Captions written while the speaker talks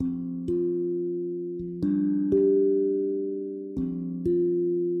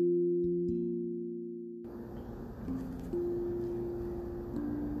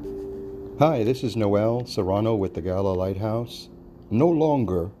Hi, this is Noel, Serrano with the Gala Lighthouse. No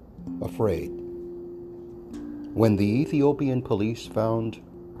longer afraid. When the Ethiopian police found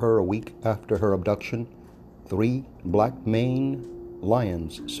her a week after her abduction, 3 black maned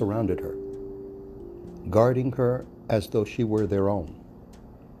lions surrounded her, guarding her as though she were their own.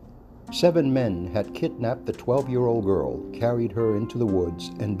 7 men had kidnapped the 12-year-old girl, carried her into the woods,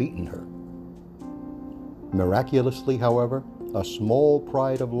 and beaten her. Miraculously, however, a small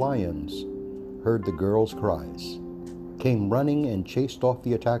pride of lions heard the girl's cries, came running and chased off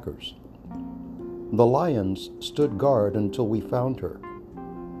the attackers. The lions stood guard until we found her,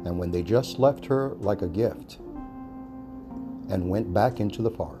 and when they just left her like a gift and went back into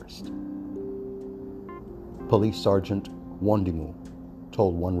the forest. Police Sergeant Wandimu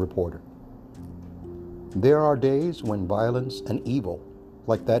told one reporter. There are days when violence and evil,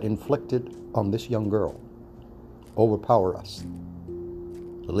 like that inflicted on this young girl, overpower us,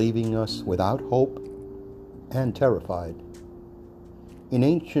 leaving us without hope and terrified. In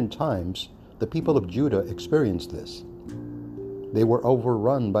ancient times, the people of Judah experienced this. They were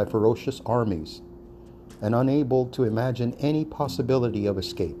overrun by ferocious armies and unable to imagine any possibility of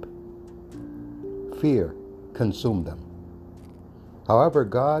escape. Fear consumed them. However,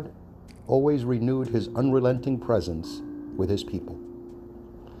 God always renewed his unrelenting presence with his people.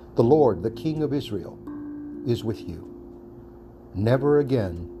 The Lord, the King of Israel, is with you. Never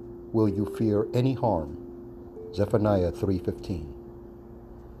again will you fear any harm. Zephaniah 3:15.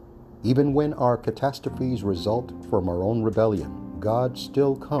 Even when our catastrophes result from our own rebellion, God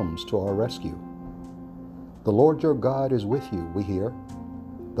still comes to our rescue. The Lord your God is with you, we hear,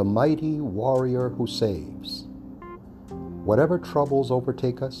 the mighty warrior who saves. Whatever troubles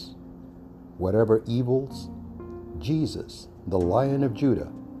overtake us, whatever evils, Jesus, the Lion of Judah,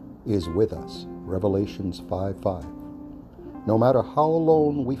 is with us. Revelations 5:5. No matter how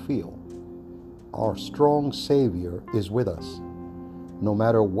alone we feel, our strong Savior is with us. No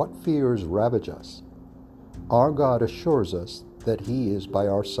matter what fears ravage us, our God assures us that he is by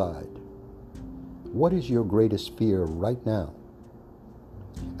our side. What is your greatest fear right now?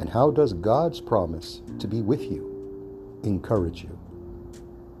 And how does God's promise to be with you encourage you?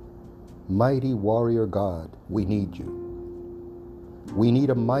 Mighty warrior God, we need you. We need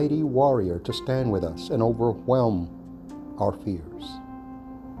a mighty warrior to stand with us and overwhelm our fears.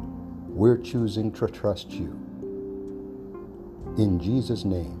 We're choosing to trust you. In Jesus'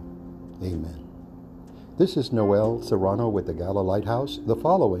 name, amen. This is Noel Serrano with the Gala Lighthouse. The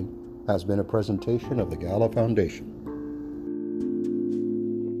following has been a presentation of the Gala Foundation.